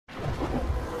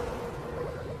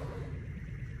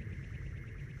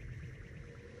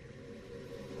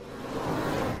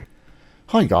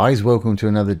Hi guys, welcome to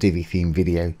another Divi Theme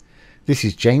video. This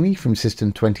is Jamie from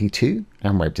System22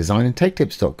 and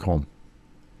webdesignandtechtips.com.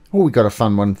 Oh, we got a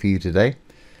fun one for you today.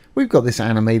 We've got this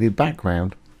animated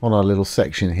background on our little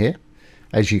section here.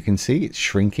 As you can see, it's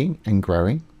shrinking and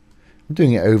growing. I'm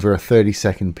doing it over a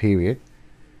 30-second period,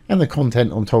 and the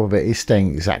content on top of it is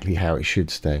staying exactly how it should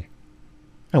stay.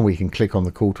 And we can click on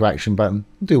the call to action button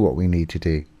and do what we need to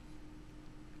do.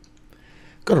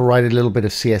 Got to write a little bit of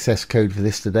CSS code for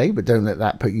this today, but don't let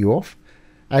that put you off.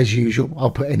 As usual, I'll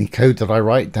put any code that I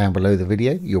write down below the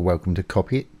video. You're welcome to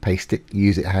copy it, paste it,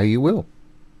 use it how you will.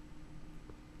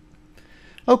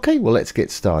 Okay, well, let's get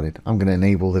started. I'm going to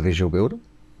enable the Visual Builder.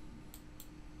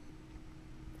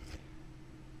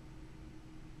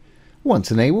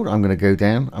 Once enabled, I'm going to go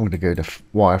down. I'm going to go to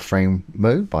wireframe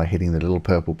mode by hitting the little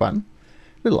purple button.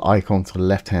 Little icon to the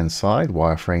left-hand side,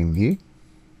 wireframe view.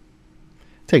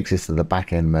 Takes us to the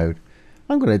back end mode.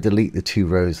 I'm going to delete the two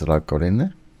rows that I've got in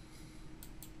there.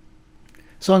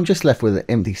 So I'm just left with an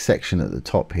empty section at the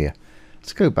top here.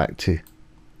 Let's go back to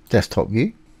desktop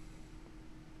view.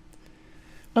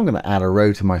 I'm going to add a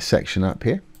row to my section up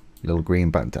here. Little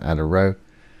green button to add a row.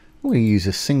 I'm going to use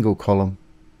a single column.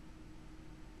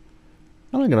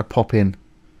 And I'm going to pop in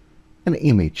an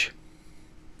image.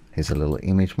 Here's a little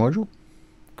image module.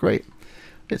 Great.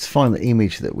 Let's find the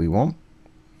image that we want.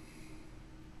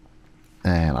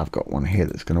 And I've got one here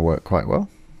that's going to work quite well.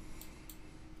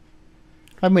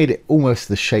 I've made it almost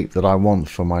the shape that I want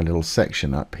for my little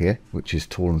section up here, which is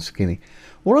tall and skinny.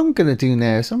 What I'm going to do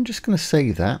now is I'm just going to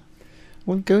save that.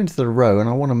 We'll go into the row and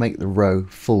I want to make the row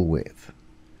full width.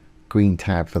 Green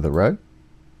tab for the row. I'm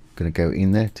going to go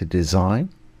in there to design,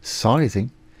 sizing.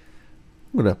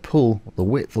 I'm going to pull the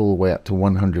width all the way up to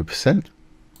 100%.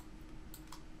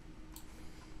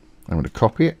 I'm going to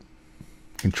copy it,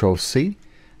 Control C.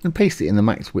 And paste it in the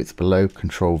max width below,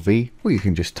 Control V, or you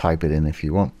can just type it in if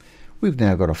you want. We've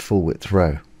now got a full width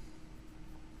row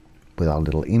with our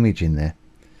little image in there.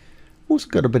 Also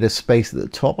got a bit of space at the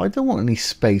top. I don't want any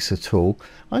space at all.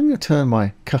 I'm going to turn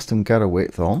my custom gutter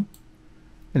width on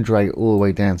and drag it all the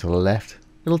way down to the left.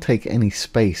 It'll take any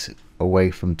space away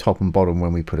from top and bottom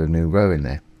when we put a new row in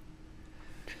there.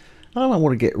 And I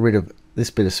want to get rid of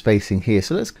this bit of spacing here,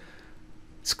 so let's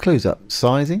close up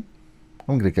sizing.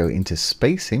 I'm going to go into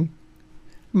spacing,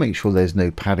 make sure there's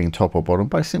no padding top or bottom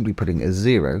by simply putting a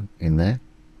 0 in there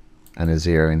and a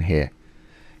 0 in here.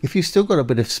 If you've still got a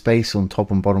bit of space on top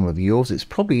and bottom of yours, it's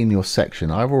probably in your section.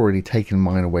 I've already taken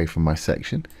mine away from my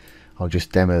section. I'll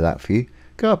just demo that for you.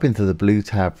 Go up into the blue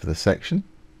tab for the section.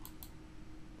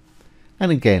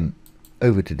 And again,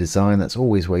 over to design, that's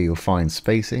always where you'll find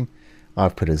spacing.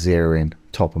 I've put a 0 in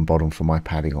top and bottom for my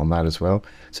padding on that as well.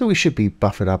 So we should be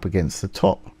buffered up against the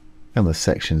top and the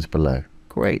sections below.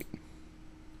 Great.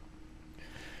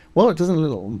 Well, it doesn't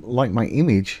look like my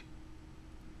image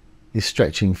is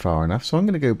stretching far enough, so I'm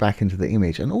going to go back into the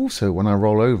image. And also when I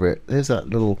roll over it, there's that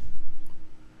little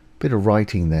bit of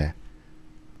writing there.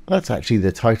 That's actually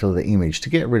the title of the image. To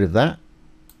get rid of that,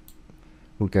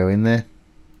 we'll go in there,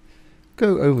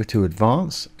 go over to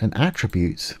Advanced and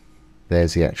Attributes.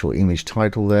 There's the actual image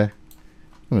title there.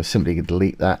 I'm going to simply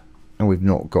delete that, and we've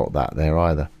not got that there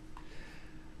either.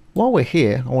 While we're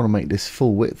here, I want to make this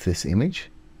full width, this image.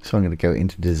 So I'm going to go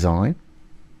into Design,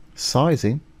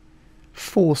 Sizing,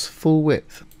 Force Full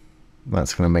Width.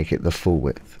 That's going to make it the full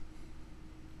width.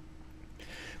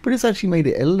 But it's actually made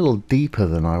it a little deeper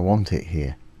than I want it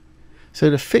here. So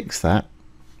to fix that,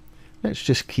 let's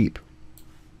just keep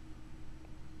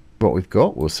what we've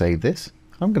got. We'll save this.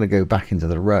 I'm going to go back into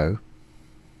the row.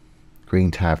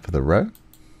 Green tab for the row.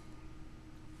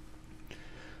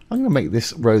 I'm going to make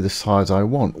this row the size I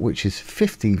want, which is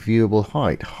 50 viewable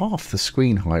height, half the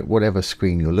screen height, whatever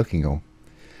screen you're looking on.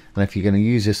 And if you're going to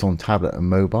use this on tablet and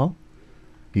mobile,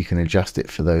 you can adjust it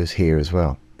for those here as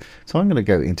well. So I'm going to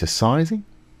go into sizing,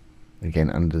 again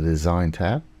under the design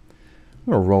tab.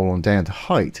 I'm going to roll on down to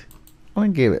height. I'm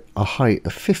going to give it a height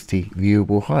of 50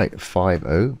 viewable height, 50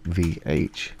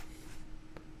 VH.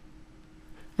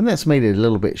 And that's made it a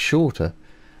little bit shorter.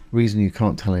 The reason you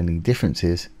can't tell any difference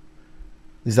is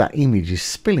that image is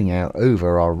spilling out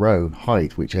over our row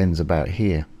height, which ends about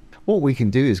here. What we can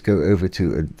do is go over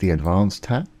to the Advanced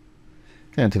tab,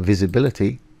 down to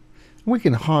Visibility, and we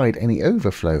can hide any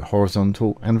overflow,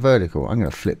 horizontal and vertical. I'm going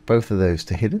to flip both of those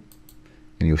to hidden,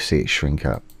 and you'll see it shrink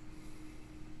up.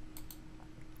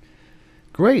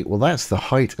 Great, well that's the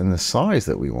height and the size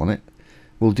that we want it.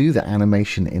 We'll do the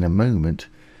animation in a moment,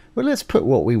 but let's put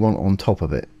what we want on top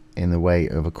of it in the way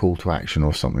of a call to action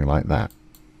or something like that.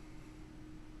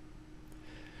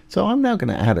 So I'm now going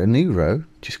to add a new row.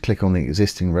 Just click on the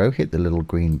existing row, hit the little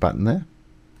green button there.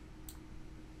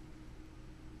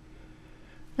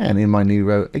 And in my new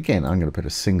row, again, I'm going to put a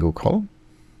single column.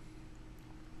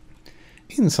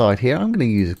 Inside here, I'm going to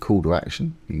use a call to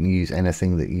action. You can use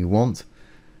anything that you want,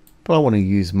 but I want to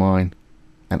use mine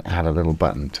and add a little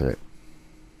button to it.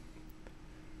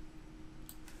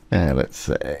 Now let's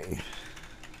say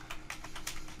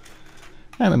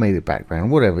animated background,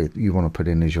 whatever you want to put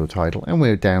in as your title, and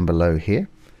we're down below here.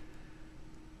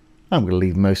 I'm going to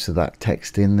leave most of that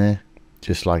text in there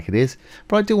just like it is,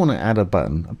 but I do want to add a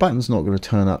button. A button's not going to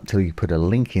turn up till you put a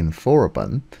link in for a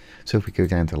button. So if we go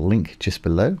down to link just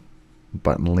below,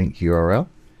 button link URL,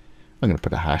 I'm going to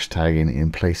put a hashtag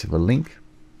in place of a link,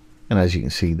 and as you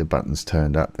can see, the button's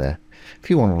turned up there.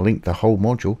 If you want to link the whole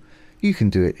module, you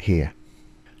can do it here.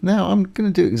 Now I'm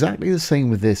going to do exactly the same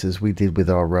with this as we did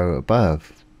with our row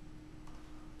above.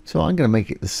 So I'm going to make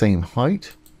it the same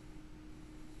height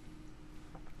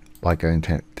by going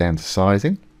down to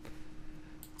sizing.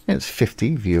 And it's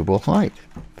 50 viewable height,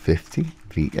 50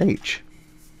 VH.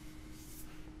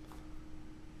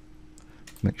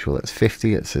 Make sure that's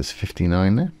 50, it says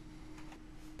 59 there.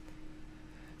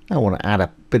 I want to add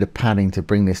a bit of padding to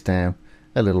bring this down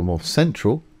a little more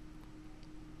central.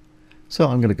 So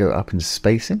I'm going to go up in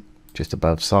spacing, just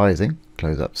above sizing,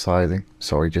 close up sizing,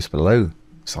 sorry, just below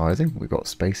sizing, we've got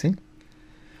spacing.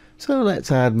 So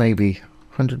let's add maybe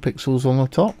 100 pixels on the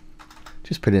top.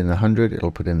 Just put in 100,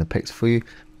 it'll put in the pixel for you.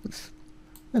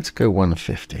 Let's go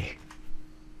 150.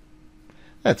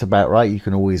 That's about right, you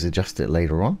can always adjust it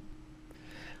later on.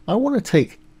 I want to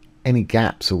take any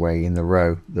gaps away in the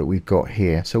row that we've got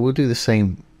here. So we'll do the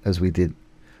same as we did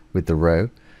with the row.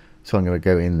 So I'm going to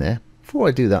go in there. Before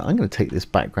I do that, I'm going to take this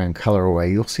background color away.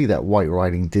 You'll see that white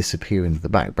writing disappear into the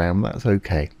background. That's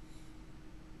okay.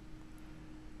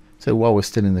 So while we're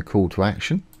still in the call to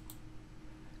action,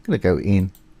 I'm going to go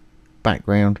in,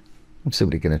 background. I'm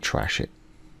simply going to trash it.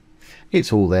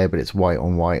 It's all there, but it's white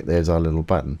on white. There's our little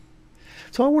button.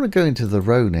 So I want to go into the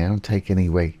row now and take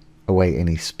away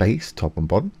any space, top and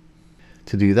bottom.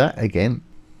 To do that, again,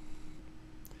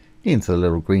 into the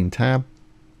little green tab,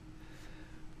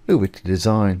 over to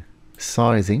design,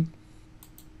 sizing,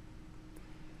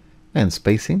 and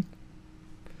spacing,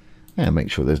 and make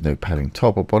sure there's no padding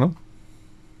top or bottom.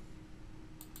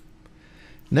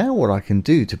 Now what I can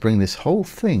do to bring this whole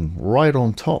thing right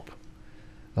on top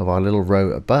of our little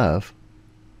row above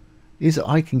is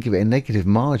I can give it a negative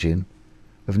margin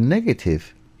of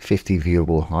negative 50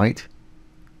 viewable height,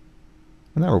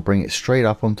 and that'll bring it straight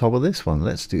up on top of this one.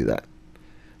 Let's do that.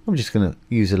 I'm just going to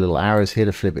use a little arrows here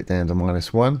to flip it down to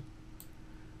 -1.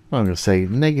 I'm going to say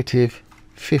negative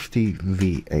 50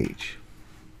 VH,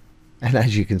 and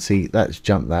as you can see, that's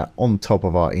jumped that on top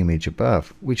of our image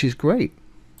above, which is great.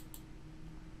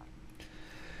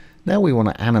 Now we want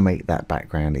to animate that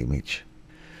background image.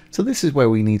 So this is where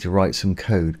we need to write some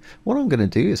code. What I'm going to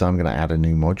do is I'm going to add a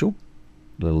new module,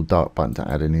 a little dark button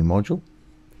to add a new module.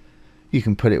 You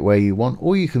can put it where you want,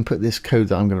 or you can put this code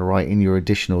that I'm going to write in your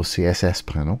additional CSS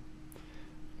panel.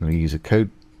 I'm going to use a code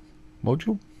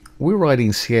module. We're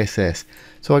writing CSS,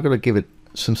 so I've got to give it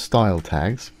some style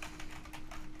tags.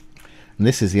 And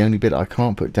this is the only bit I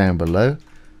can't put down below.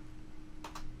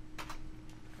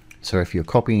 So if you're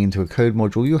copying into a code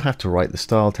module, you'll have to write the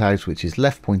style tags, which is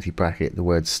left pointy bracket, the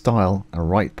word style, and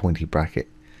right pointy bracket.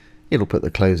 It'll put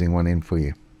the closing one in for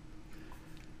you.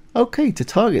 Okay, to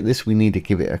target this, we need to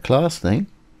give it a class name.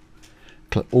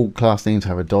 All class names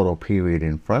have a dot or period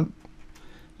in front.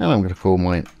 And I'm going to call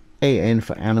mine AN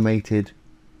for animated,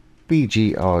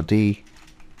 BGRD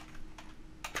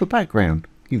for background.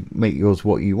 You make yours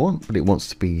what you want, but it wants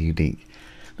to be unique.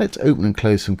 Let's open and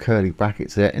close some curly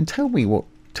brackets there and tell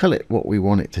it what we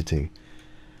want it to do.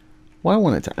 Well, I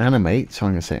want it to animate, so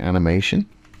I'm going to say animation,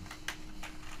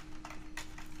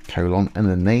 colon, and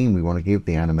the name we want to give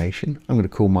the animation. I'm going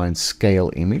to call mine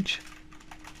scale image.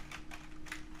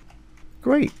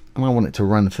 Great. And I want it to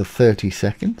run for 30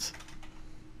 seconds.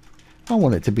 I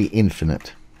want it to be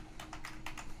infinite.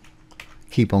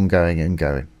 Keep on going and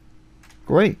going.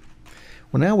 Great.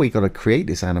 Well, now we've got to create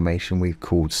this animation we've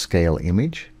called scale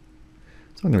image.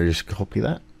 So I'm going to just copy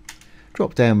that.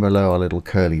 Drop down below our little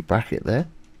curly bracket there.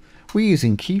 We're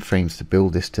using keyframes to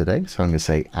build this today, so I'm going to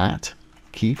say at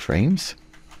keyframes.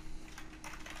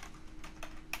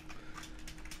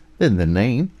 Then the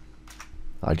name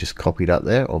I just copied up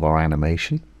there of our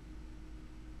animation.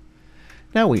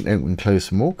 Now we can open and close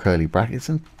some more curly brackets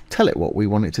and tell it what we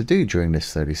want it to do during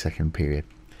this 30-second period.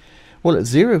 Well, at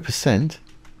 0%,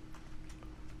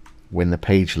 when the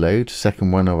page loads,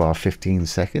 second one of our 15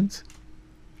 seconds,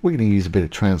 we're going to use a bit of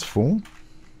transform,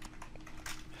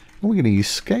 and we're going to use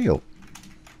scale,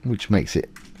 which makes it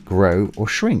grow or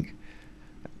shrink.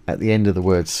 At the end of the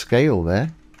word scale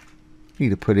there, need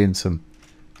to put in some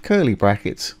curly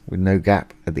brackets with no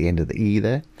gap at the end of the E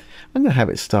there. I'm going to have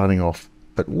it starting off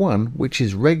at 1, which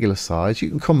is regular size. You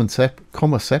can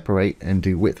comma separate and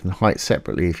do width and height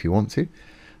separately if you want to.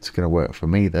 It's going to work for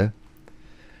me though.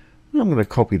 I'm going to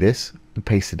copy this and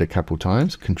paste it a couple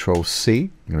times. Control C.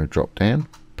 I'm going to drop down,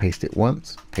 paste it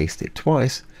once, paste it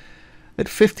twice. At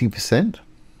 50%,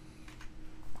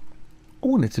 I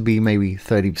want it to be maybe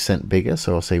 30% bigger,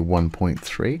 so I'll say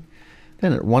 1.3.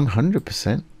 Then at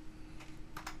 100%,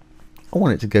 I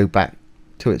want it to go back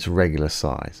to its regular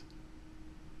size.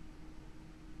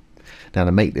 Now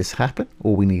to make this happen,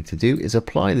 all we need to do is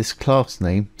apply this class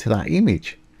name to that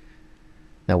image.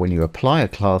 Now when you apply a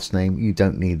class name, you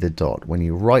don't need the dot. When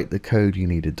you write the code, you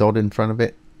need a dot in front of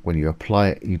it. When you apply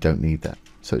it, you don't need that.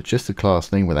 So it's just a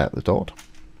class name without the dot.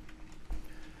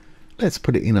 Let's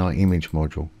put it in our image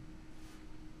module.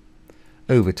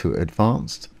 Over to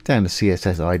Advanced, down to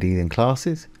CSS ID and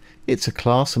Classes. It's a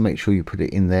class, so make sure you put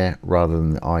it in there rather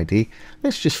than the ID.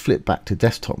 Let's just flip back to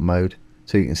desktop mode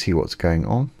so you can see what's going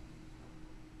on.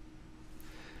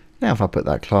 Now if I put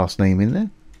that class name in there,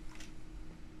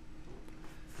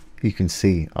 you can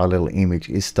see our little image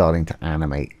is starting to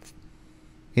animate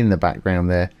in the background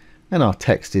there, and our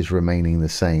text is remaining the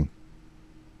same.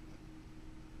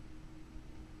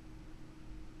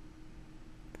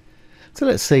 So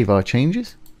let's save our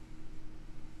changes.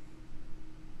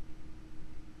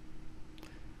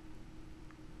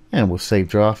 And we'll save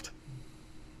draft.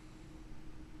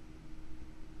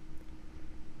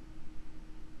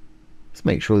 Let's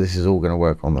make sure this is all going to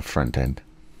work on the front end.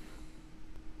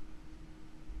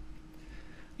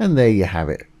 And there you have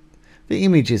it. The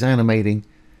image is animating,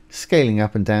 scaling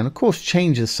up and down. Of course,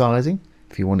 change the sizing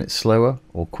if you want it slower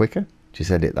or quicker.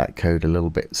 Just edit that code a little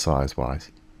bit size-wise.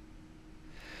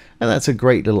 And that's a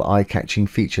great little eye-catching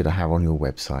feature to have on your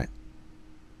website.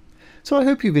 So I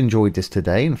hope you've enjoyed this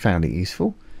today and found it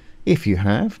useful. If you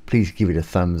have, please give it a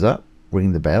thumbs up,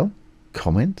 ring the bell,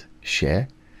 comment, share,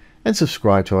 and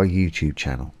subscribe to our YouTube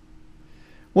channel.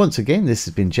 Once again, this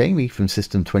has been Jamie from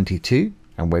System22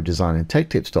 and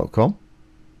webdesignandtechtips.com.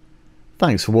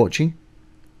 Thanks for watching.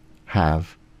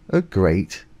 Have a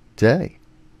great day.